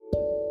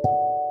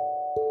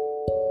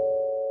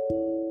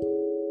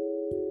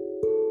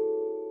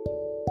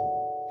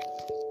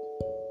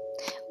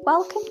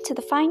Welcome to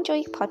the Find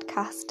Joy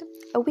podcast,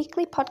 a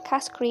weekly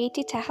podcast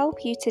created to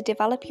help you to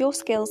develop your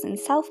skills in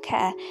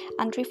self-care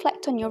and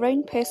reflect on your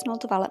own personal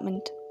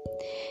development.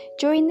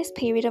 During this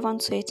period of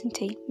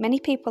uncertainty, many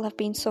people have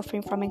been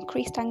suffering from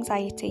increased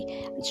anxiety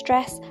and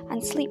stress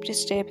and sleep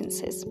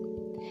disturbances.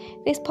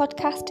 This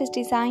podcast is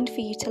designed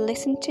for you to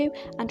listen to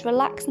and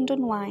relax and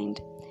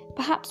unwind,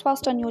 perhaps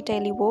whilst on your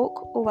daily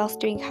walk or whilst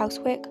doing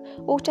housework,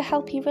 or to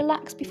help you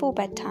relax before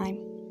bedtime.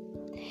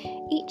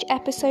 Each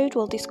episode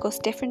will discuss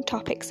different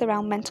topics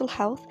around mental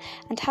health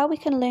and how we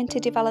can learn to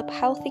develop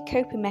healthy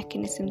coping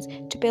mechanisms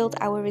to build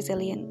our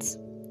resilience.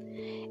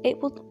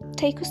 It will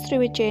take us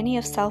through a journey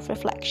of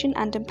self-reflection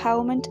and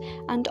empowerment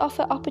and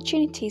offer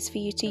opportunities for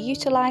you to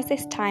utilise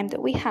this time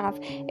that we have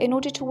in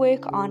order to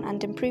work on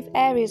and improve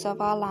areas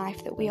of our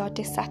life that we are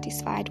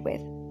dissatisfied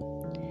with.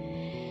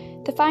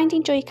 The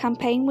Finding Joy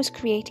campaign was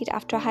created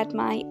after I had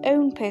my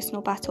own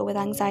personal battle with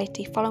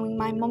anxiety following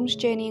my mum's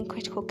journey in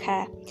critical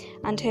care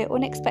and her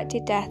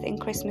unexpected death in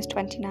Christmas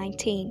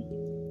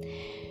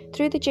 2019.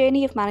 Through the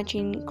journey of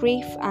managing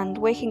grief and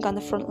working on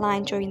the front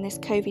line during this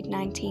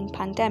COVID-19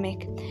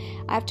 pandemic,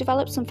 I have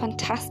developed some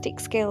fantastic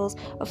skills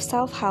of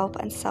self-help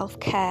and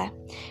self-care,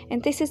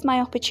 and this is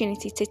my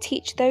opportunity to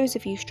teach those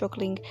of you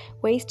struggling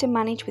ways to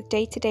manage with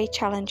day-to-day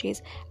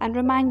challenges and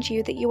remind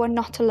you that you are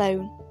not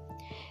alone.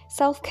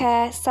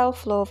 Self-care,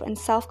 self-love and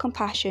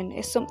self-compassion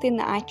is something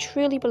that I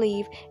truly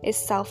believe is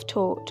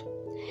self-taught.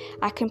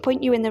 I can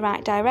point you in the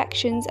right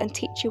directions and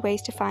teach you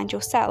ways to find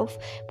yourself,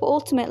 but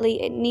ultimately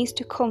it needs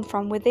to come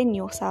from within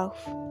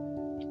yourself.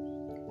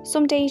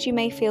 Some days you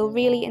may feel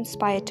really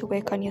inspired to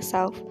work on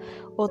yourself,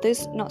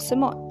 others not so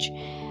much,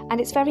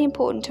 and it's very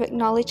important to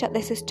acknowledge that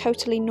this is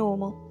totally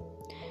normal.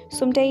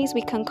 Some days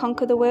we can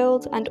conquer the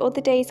world, and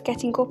other days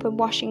getting up and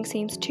washing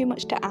seems too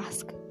much to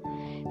ask.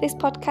 This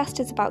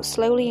podcast is about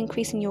slowly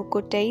increasing your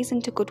good days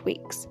into good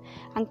weeks,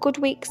 and good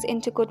weeks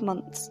into good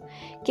months,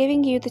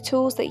 giving you the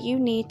tools that you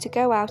need to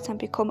go out and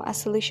become a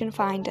solution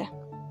finder.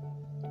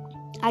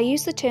 I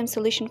use the term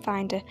solution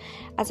finder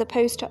as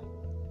opposed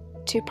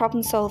to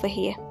problem solver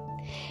here.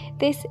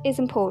 This is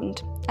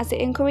important as it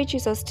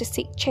encourages us to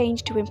seek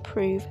change to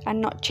improve and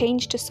not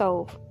change to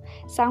solve.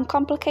 Sound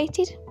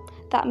complicated?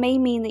 That may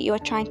mean that you are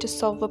trying to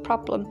solve a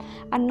problem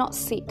and not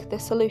seek the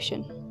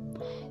solution.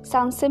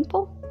 Sound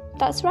simple?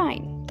 That's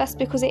right, that's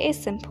because it is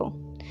simple.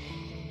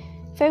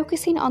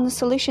 Focusing on the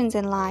solutions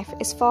in life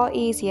is far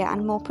easier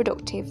and more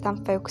productive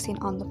than focusing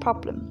on the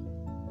problem.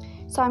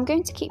 So I'm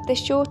going to keep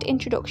this short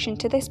introduction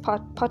to this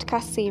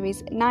podcast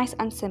series nice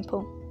and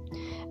simple.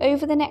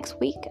 Over the next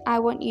week, I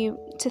want you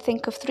to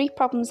think of 3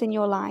 problems in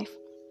your life,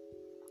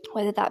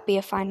 whether that be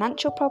a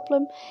financial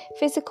problem,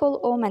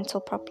 physical or mental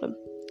problem,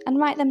 and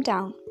write them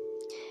down.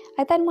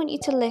 I then want you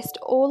to list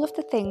all of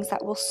the things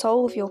that will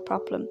solve your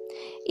problem,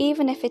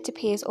 even if it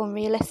appears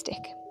unrealistic.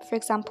 For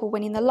example,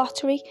 winning the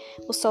lottery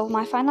will solve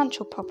my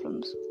financial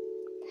problems.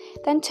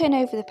 Then turn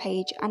over the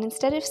page, and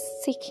instead of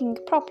seeking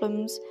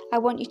problems, I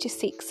want you to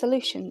seek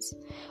solutions.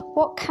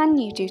 What can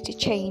you do to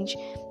change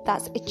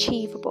that's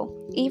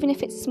achievable, even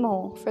if it's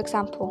small? For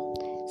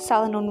example,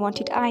 sell an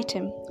unwanted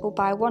item or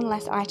buy one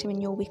less item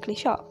in your weekly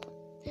shop.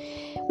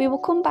 We will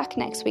come back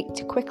next week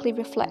to quickly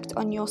reflect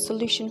on your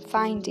solution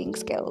finding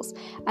skills,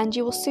 and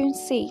you will soon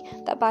see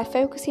that by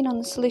focusing on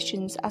the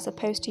solutions as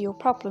opposed to your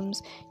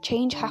problems,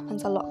 change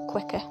happens a lot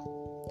quicker.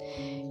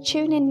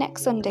 Tune in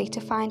next Sunday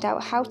to find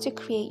out how to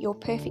create your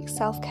perfect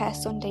self-care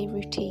Sunday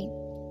routine.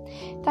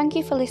 Thank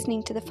you for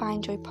listening to the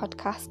Find Joy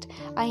podcast.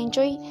 I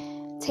enjoy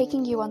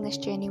taking you on this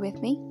journey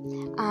with me,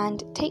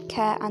 and take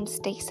care and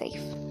stay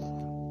safe.